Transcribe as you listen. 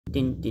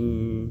Din,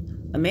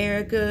 din.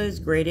 America's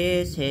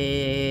Greatest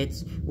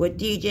Hits with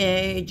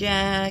DJ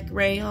Jack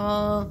Ray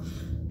Hall.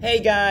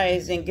 Hey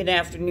guys, and good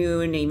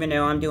afternoon, even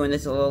though I'm doing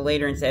this a little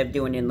later instead of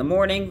doing it in the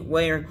morning,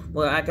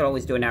 well, I could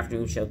always do an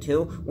afternoon show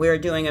too. We're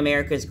doing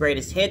America's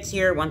Greatest Hits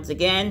here once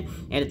again,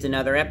 and it's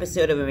another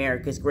episode of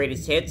America's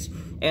Greatest Hits.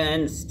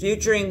 And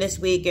featuring this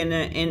week in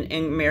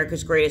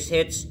America's Greatest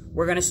Hits,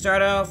 we're going to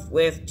start off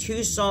with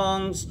two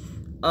songs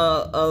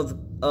of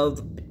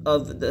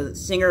the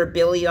singer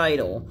Billy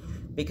Idol.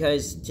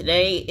 Because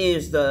today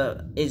is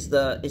the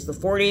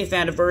 40th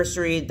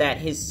anniversary that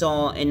his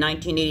song in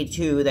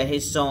 1982 that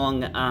his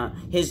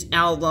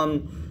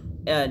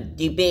album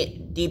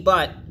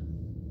Debut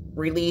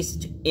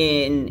released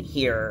in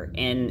here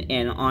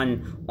and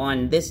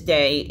on this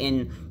day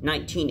in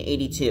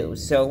 1982.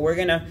 So we're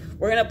gonna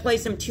play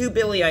some two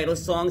Billy Idol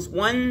songs.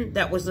 One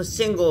that was a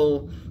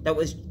single that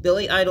was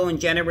Billy Idol and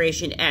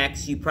Generation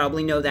X. You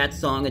probably know that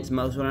song. It's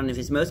one of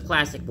his most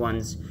classic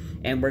ones.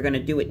 And we're going to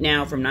do it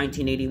now from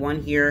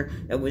 1981 here.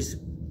 It was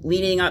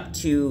leading up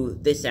to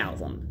this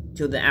album,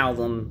 to the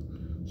album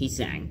he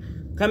sang.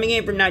 Coming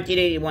in from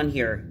 1981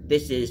 here,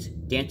 this is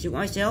Dance With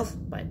Myself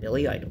by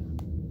Billy Idol.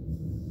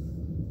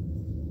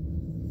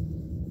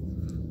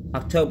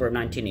 October of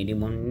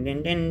 1981.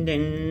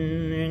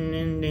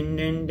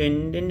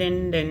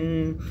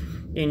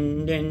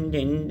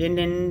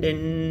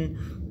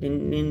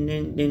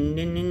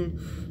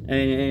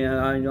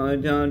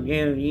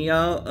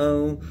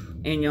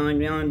 And on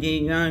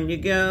to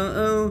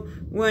go,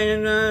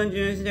 when I'm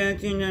just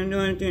acting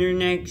on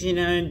connection,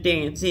 I'm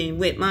dancing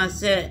with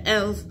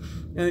myself,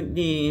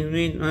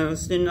 with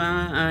most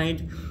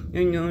tonight,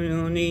 and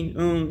only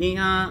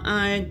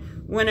hide.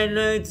 When I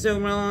look so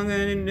wrong,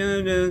 I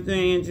know the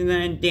things, and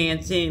I'm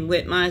dancing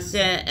with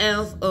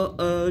myself,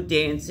 oh,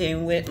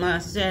 dancing with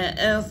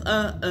myself,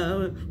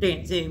 oh,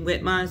 dancing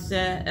with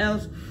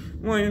myself.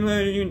 What am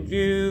I to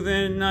do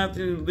and not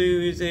to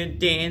lose and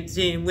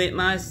dancing with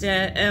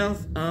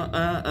myself?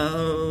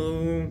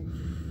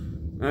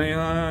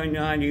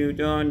 You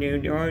don't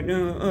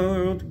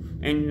old,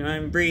 and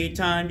I'm free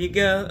time to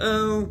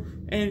go.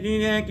 And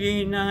you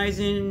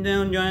recognizing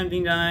don't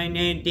jumping line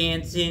and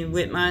dancing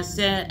with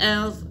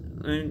myself.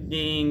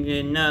 Getting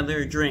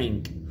another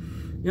drink.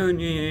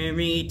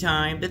 Every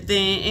time to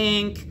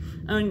think.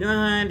 I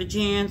had a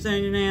chance,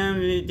 and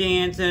I'm to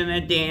dance, and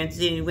I'm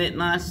dancing with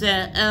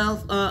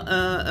myself,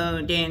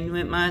 dancing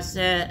with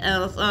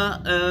myself,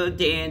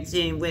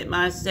 dancing with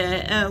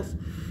myself.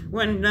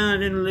 When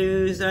not to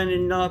lose,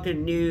 I'm not to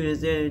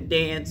lose, and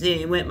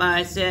dancing with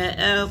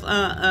myself,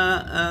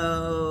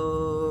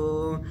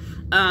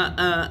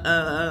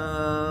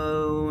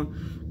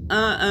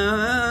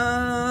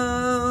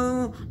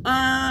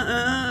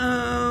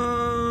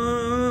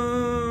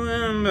 Big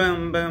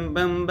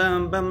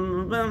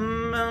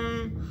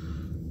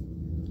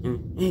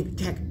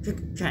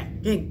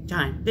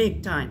time.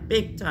 Big time,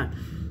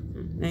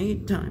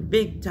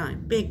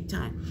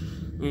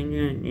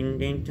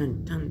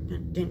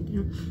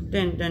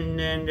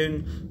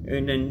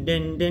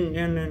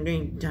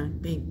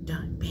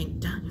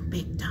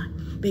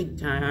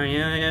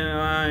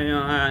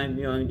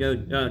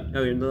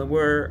 the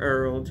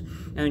world,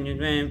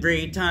 and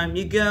every time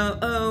you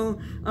go,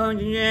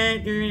 you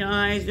have your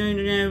eyes,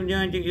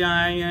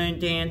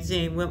 and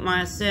dancing with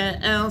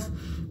myself,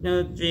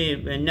 no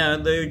drip,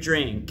 another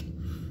drink,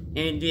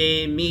 and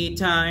give me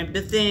time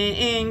to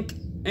think.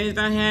 If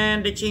I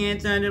had the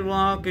chance, I'd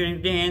walk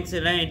and dance,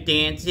 and I'm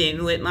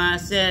dancing with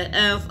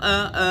myself,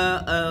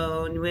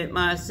 with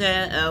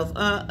myself,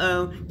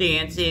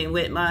 dancing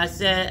with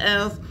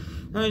myself.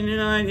 If I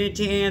had a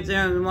chance,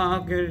 I'd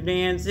walk and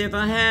dance. If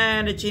I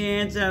had a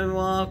chance, I'd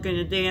walk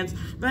and dance.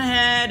 If I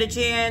had a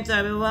chance,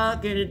 I would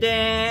walk and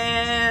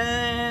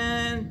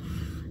dance.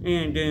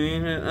 And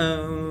doing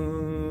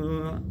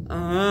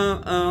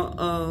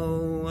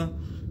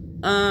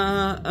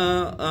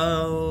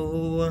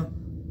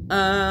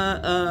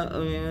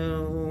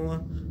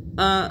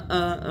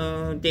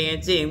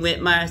dancing with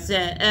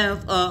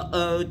myself,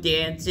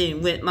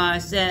 dancing with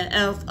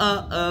myself,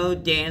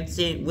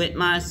 dancing with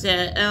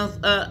myself,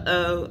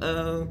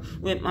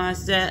 with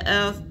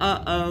myself,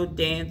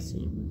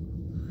 dancing.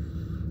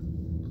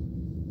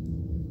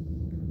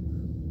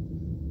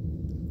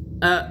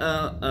 With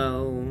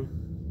myself,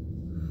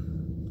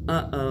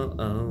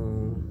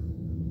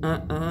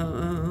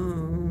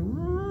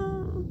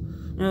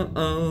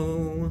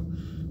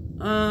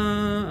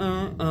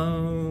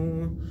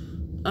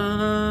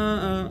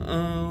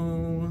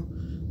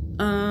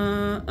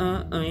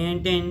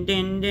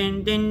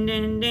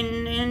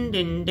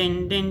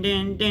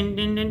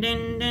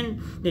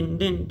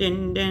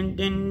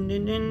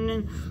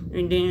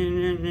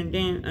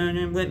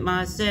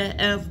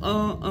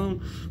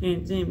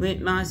 dancing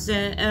with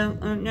myself,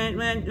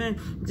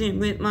 dancing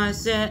with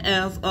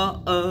myself,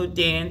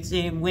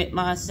 dancing with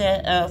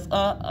myself,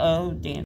 dancing.